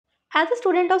As a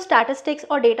student of statistics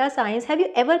or data science, have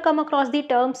you ever come across the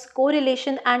terms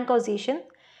correlation and causation,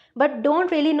 but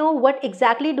don't really know what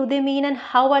exactly do they mean and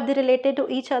how are they related to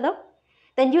each other?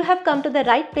 Then you have come to the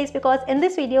right place, because in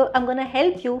this video, I'm going to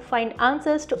help you find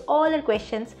answers to all your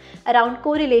questions around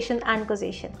correlation and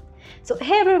causation. So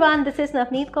hey everyone, this is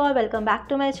Navneet Kaur. Welcome back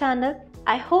to my channel.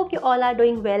 I hope you all are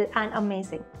doing well and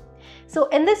amazing. So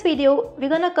in this video, we're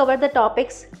going to cover the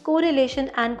topics correlation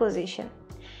and causation.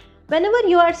 Whenever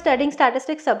you are studying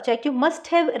statistics subject, you must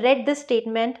have read this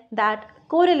statement that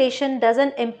correlation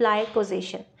doesn't imply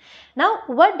causation. Now,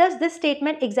 what does this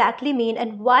statement exactly mean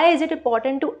and why is it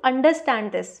important to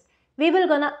understand this? We will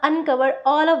gonna uncover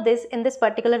all of this in this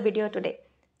particular video today.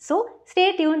 So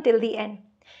stay tuned till the end.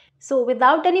 So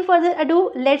without any further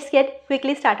ado, let's get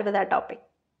quickly started with our topic.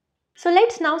 So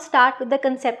let's now start with the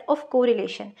concept of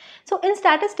correlation. So in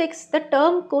statistics, the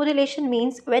term correlation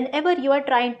means whenever you are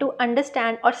trying to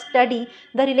understand or study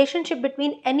the relationship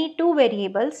between any two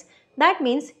variables, that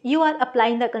means you are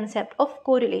applying the concept of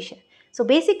correlation. So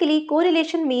basically,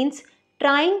 correlation means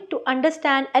trying to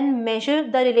understand and measure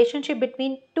the relationship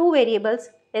between two variables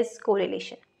is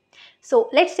correlation. So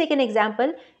let's take an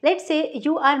example. Let's say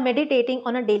you are meditating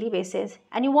on a daily basis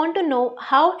and you want to know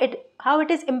how it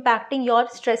is impacting your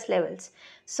stress levels.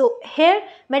 So here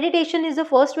meditation is the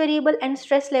first variable and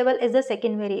stress level is the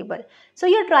second variable. So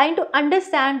you're trying to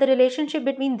understand the relationship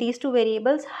between these two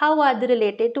variables. How are they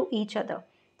related to each other?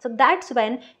 So that's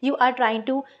when you are trying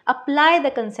to apply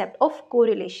the concept of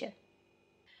correlation.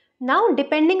 Now,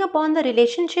 depending upon the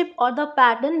relationship or the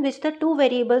pattern which the two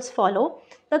variables follow,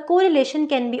 the correlation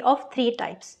can be of three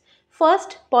types.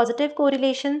 First, positive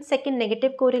correlation, second,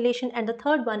 negative correlation, and the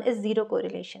third one is zero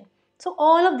correlation. So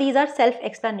all of these are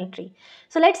self-explanatory.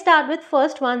 So let's start with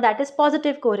first one, that is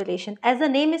positive correlation. As the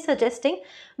name is suggesting,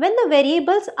 when the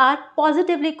variables are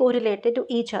positively correlated to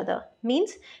each other,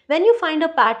 means when you find a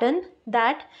pattern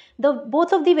that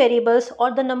both of the variables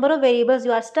or the number of variables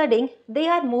you are studying, they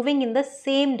are moving in the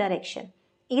same direction.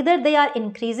 Either they are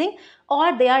increasing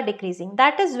or they are decreasing.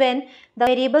 That is when the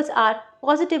variables are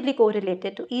positively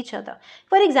correlated to each other.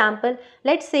 For example,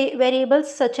 let's say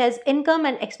variables such as income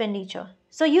and expenditure.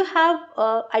 So you have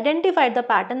identified the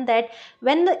pattern that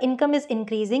when the income is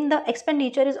increasing, the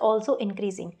expenditure is also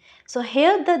increasing. So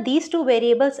here these two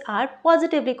variables are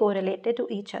positively correlated to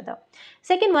each other.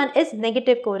 Second one is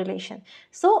negative correlation.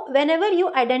 So whenever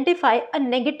you identify a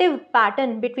negative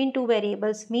pattern between two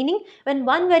variables, meaning when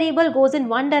one variable goes in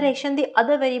one direction, the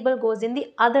other variable goes in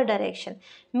the other direction.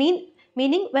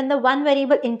 Meaning when the one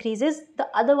variable increases, the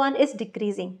other one is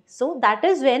decreasing. So that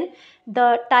is when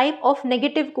the type of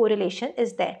negative correlation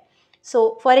is there.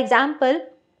 So for example,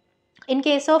 in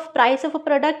case of price of a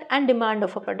product and demand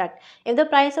of a product, if the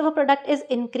price of a product is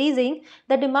increasing,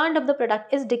 the demand of the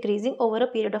product is decreasing over a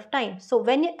period of time. So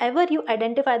whenever you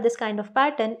identify this kind of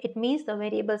pattern, it means the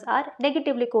variables are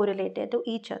negatively correlated to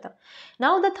each other.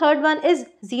 Now the third one is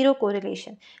zero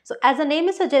correlation. So as the name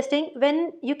is suggesting,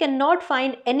 when you cannot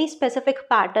find any specific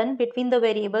pattern between the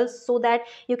variables so that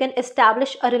you can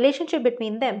establish a relationship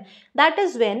between them, that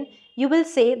is when you will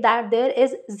say that there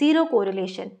is zero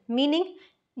correlation, meaning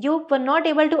you were not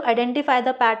able to identify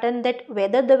the pattern that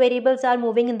whether the variables are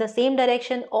moving in the same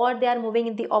direction or they are moving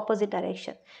in the opposite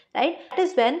direction, right? That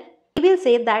is when we will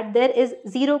say that there is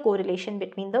zero correlation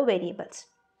between the variables.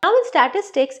 Now in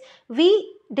statistics,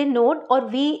 we denote or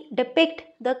we depict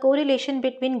the correlation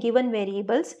between given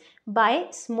variables by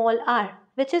small r,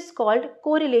 which is called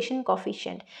correlation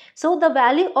coefficient. So the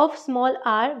value of small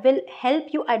r will help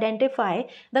you identify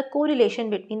the correlation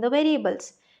between the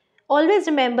variables. Always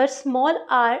remember, small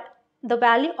r, the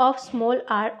value of small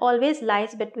r always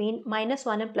lies between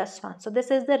 -1 and +1. So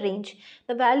this is the range.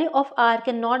 The value of r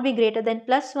cannot be greater than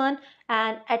 +1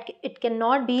 and it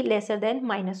cannot be lesser than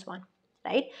 -1.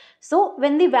 Right? So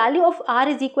when the value of r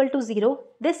is equal to 0,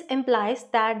 this implies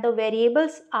that the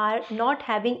variables are not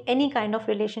having any kind of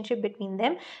relationship between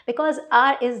them because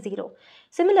r is 0.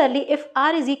 Similarly, if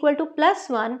r is equal to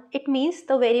 +1, it means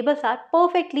the variables are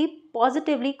perfectly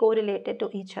positively correlated to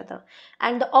each other.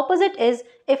 And the opposite is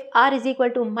if r is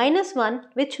equal to -1,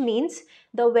 which means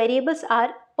the variables are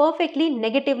perfectly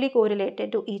negatively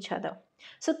correlated to each other.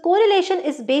 So correlation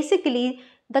is basically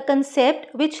the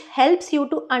concept which helps you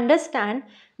to understand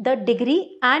the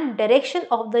degree and direction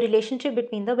of the relationship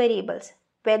between the variables,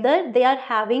 whether they are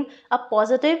having a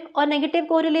positive or negative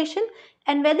correlation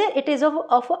and whether it is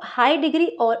of a high degree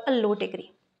or a low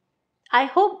degree. I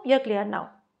hope you're clear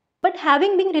now. But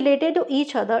having been related to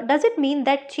each other, does it mean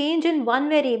that change in one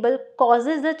variable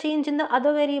causes the change in the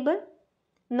other variable?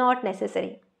 Not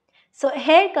necessary. So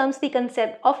here comes the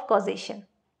concept of causation.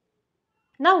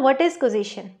 Now what is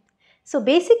causation? So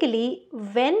basically,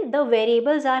 when the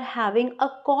variables are having a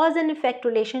cause and effect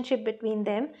relationship between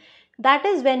them, that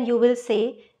is when you will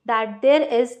say that there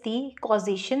is the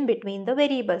causation between the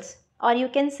variables, or you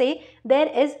can say there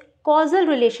is causal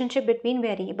relationship between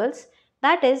variables.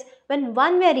 That is when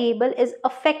one variable is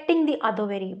affecting the other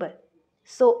variable.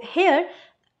 So here,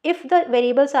 if the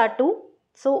variables are two,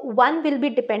 so one will be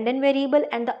dependent variable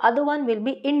and the other one will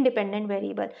be independent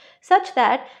variable, such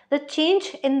that the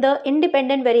change in the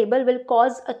independent variable will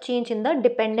cause a change in the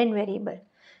dependent variable.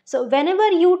 So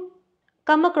whenever you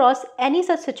come across any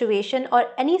such situation or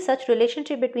any such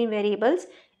relationship between variables,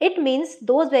 it means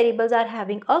those variables are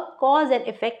having a cause and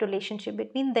effect relationship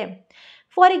between them.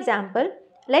 For example,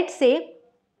 let's say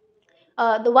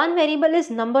the one variable is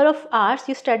number of hours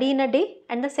you study in a day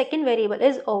and the second variable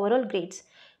is overall grades.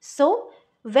 So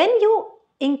when you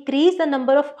increase the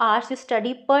number of hours you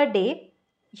study per day,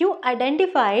 you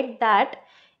identified that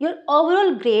your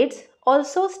overall grades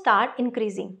also start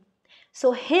increasing.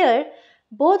 So here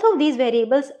both of these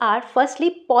variables are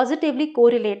firstly positively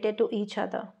correlated to each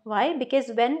other. Why? Because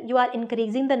when you are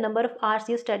increasing the number of hours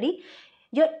you study,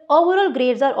 your overall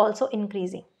grades are also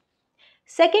increasing.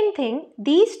 Second thing,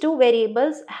 these two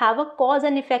variables have a cause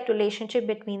and effect relationship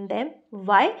between them.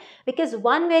 Why? Because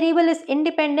one variable is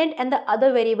independent and the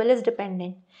other variable is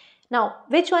dependent. Now,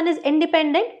 which one is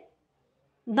independent?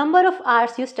 Number of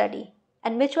hours you study.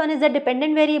 And which one is the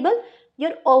dependent variable?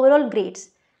 Your overall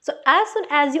grades. So, as soon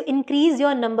as you increase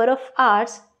your number of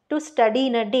hours to study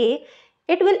in a day,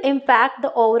 it will impact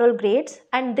the overall grades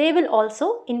and they will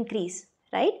also increase,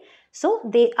 right? So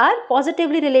they are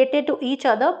positively related to each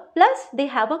other, plus they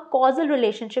have a causal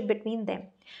relationship between them.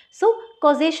 So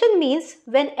causation means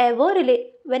whenever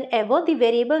the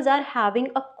variables are having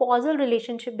a causal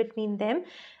relationship between them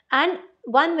and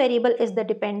one variable is the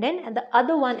dependent and the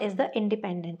other one is the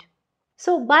independent.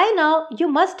 So by now you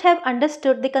must have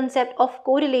understood the concept of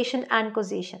correlation and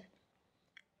causation.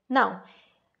 Now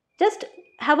just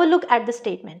have a look at the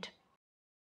statement.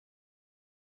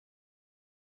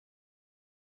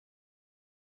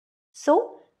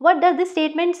 So what does this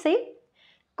statement say?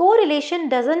 Correlation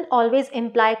doesn't always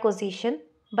imply causation,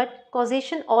 but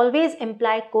causation always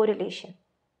implies correlation.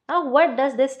 Now, what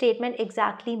does this statement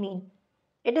exactly mean?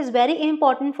 It is very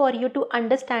important for you to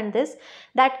understand this,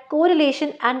 that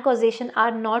correlation and causation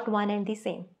are not one and the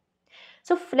same.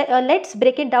 So, let's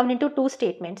break it down into two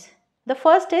statements. The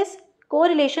first is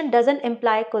correlation doesn't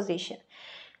imply causation.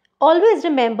 Always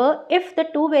remember, if the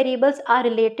two variables are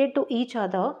related to each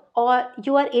other or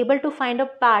you are able to find a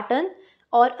pattern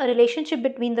or a relationship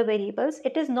between the variables,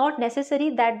 it is not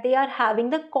necessary that they are having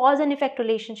the cause and effect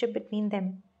relationship between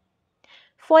them.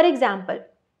 For example,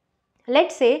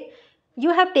 let's say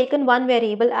you have taken one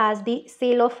variable as the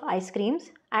sale of ice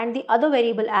creams and the other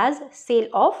variable as sale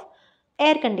of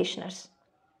air conditioners.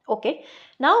 Okay,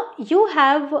 now you've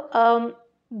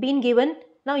been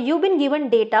given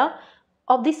data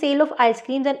of the sale of ice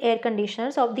creams and air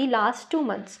conditioners of the last 2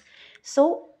 months.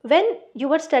 So when you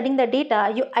were studying the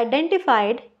data, you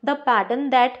identified the pattern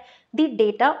that the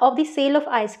data of the sale of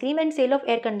ice cream and sale of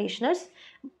air conditioners,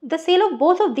 the sale of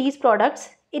both of these products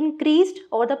increased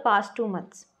over the past 2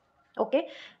 months. Okay,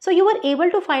 so you were able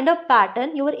to find a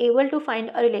pattern, you were able to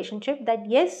find a relationship that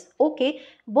yes, okay,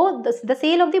 both the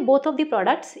sale of the both of the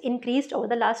products increased over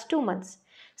the last 2 months.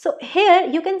 So here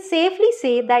you can safely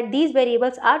say that these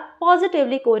variables are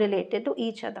positively correlated to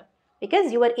each other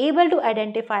because you were able to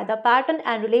identify the pattern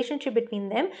and relationship between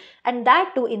them, and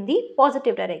that too in the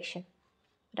positive direction,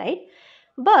 right?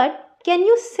 But can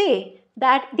you say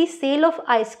that the sale of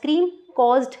ice cream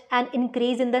caused an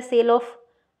increase in the sale of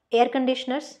air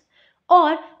conditioners,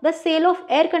 or the sale of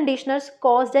air conditioners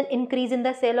caused an increase in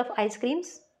the sale of ice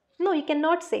creams? No, you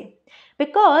cannot say,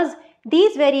 because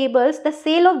these variables, the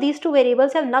sale of these two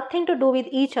variables have nothing to do with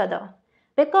each other,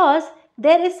 because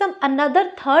there is some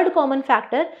another third common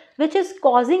factor which is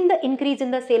causing the increase in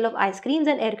the sale of ice creams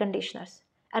and air conditioners.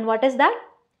 And what is that?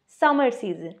 Summer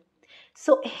season.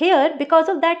 So here, because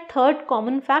of that third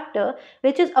common factor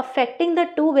which is affecting the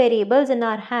two variables in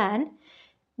our hand,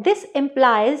 this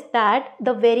implies that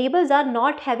the variables are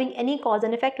not having any cause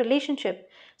and effect relationship.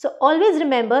 So always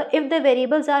remember, if the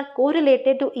variables are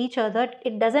correlated to each other,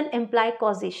 it doesn't imply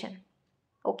causation.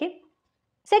 Okay.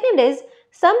 Second is,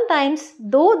 sometimes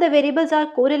though the variables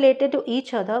are correlated to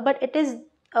each other, but it is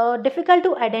difficult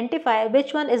to identify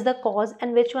which one is the cause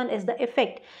and which one is the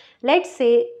effect. Let's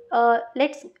say,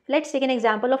 let's take an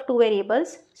example of two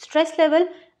variables, stress level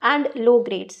and low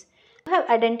grades. You have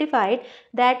identified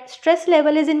that stress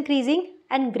level is increasing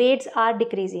and grades are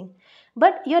decreasing,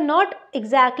 but you're not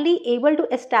exactly able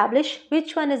to establish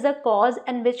which one is the cause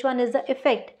and which one is the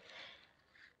effect.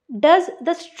 does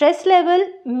the stress level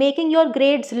making your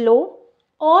grades low,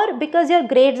 or because your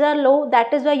grades are low,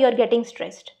 that is why you are getting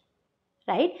stressed,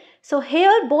 right? So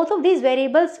here both of these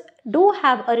variables do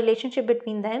have a relationship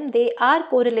between them. They are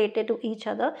correlated to each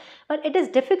other, but it is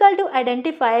difficult to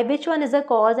identify which one is the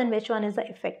cause and which one is the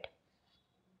effect.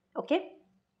 Okay.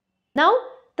 Now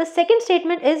the second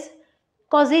statement is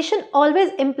causation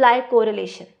always imply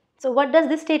correlation. So what does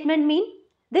this statement mean?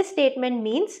 This statement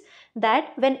means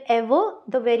that whenever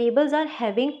the variables are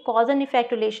having cause and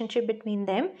effect relationship between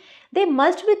them, they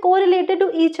must be correlated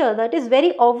to each other. It is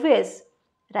very obvious,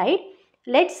 right?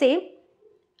 Let's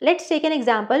take an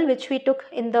example which we took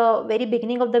in the very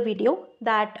beginning of the video,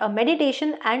 that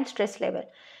meditation and stress level.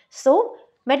 So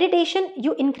meditation,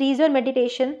 you increase your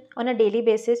meditation on a daily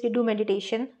basis, you do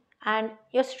meditation, and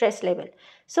your stress level.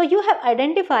 So you have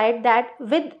identified that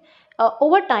with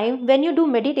over time, when you do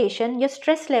meditation, your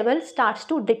stress level starts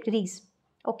to decrease.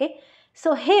 Okay.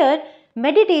 So here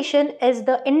meditation is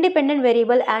the independent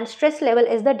variable and stress level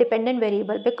is the dependent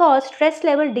variable, because stress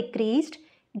level decreased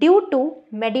due to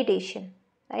meditation,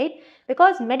 right?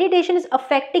 Because meditation is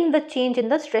affecting the change in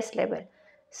the stress level.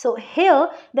 So here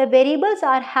the variables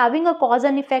are having a cause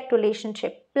and effect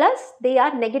relationship, plus they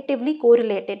are negatively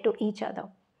correlated to each other,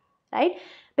 right?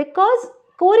 Because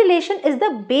correlation is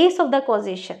the base of the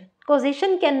causation.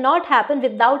 Causation cannot happen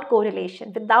without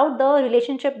correlation, without the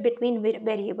relationship between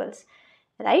variables,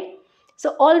 right?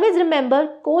 So always remember,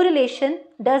 correlation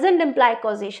doesn't imply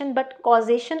causation, but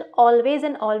causation always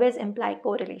and always imply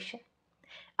correlation.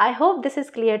 I hope this is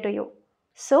clear to you.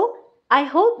 So I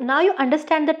hope now you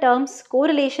understand the terms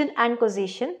correlation and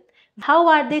causation. How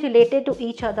are they related to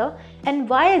each other, and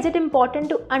why is it important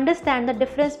to understand the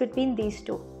difference between these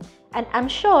two? And I'm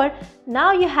sure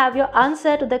now you have your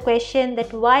answer to the question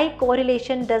that why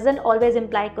correlation doesn't always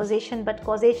imply causation, but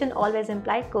causation always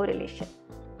implies correlation.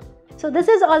 So this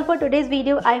is all for today's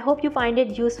video. I hope you find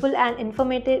it useful and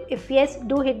informative. If yes,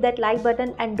 do hit that like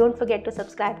button and don't forget to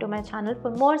subscribe to my channel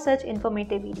for more such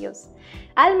informative videos.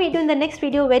 I'll meet you in the next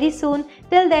video very soon.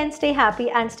 Till then, stay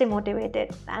happy and stay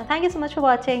motivated. And thank you so much for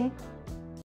watching.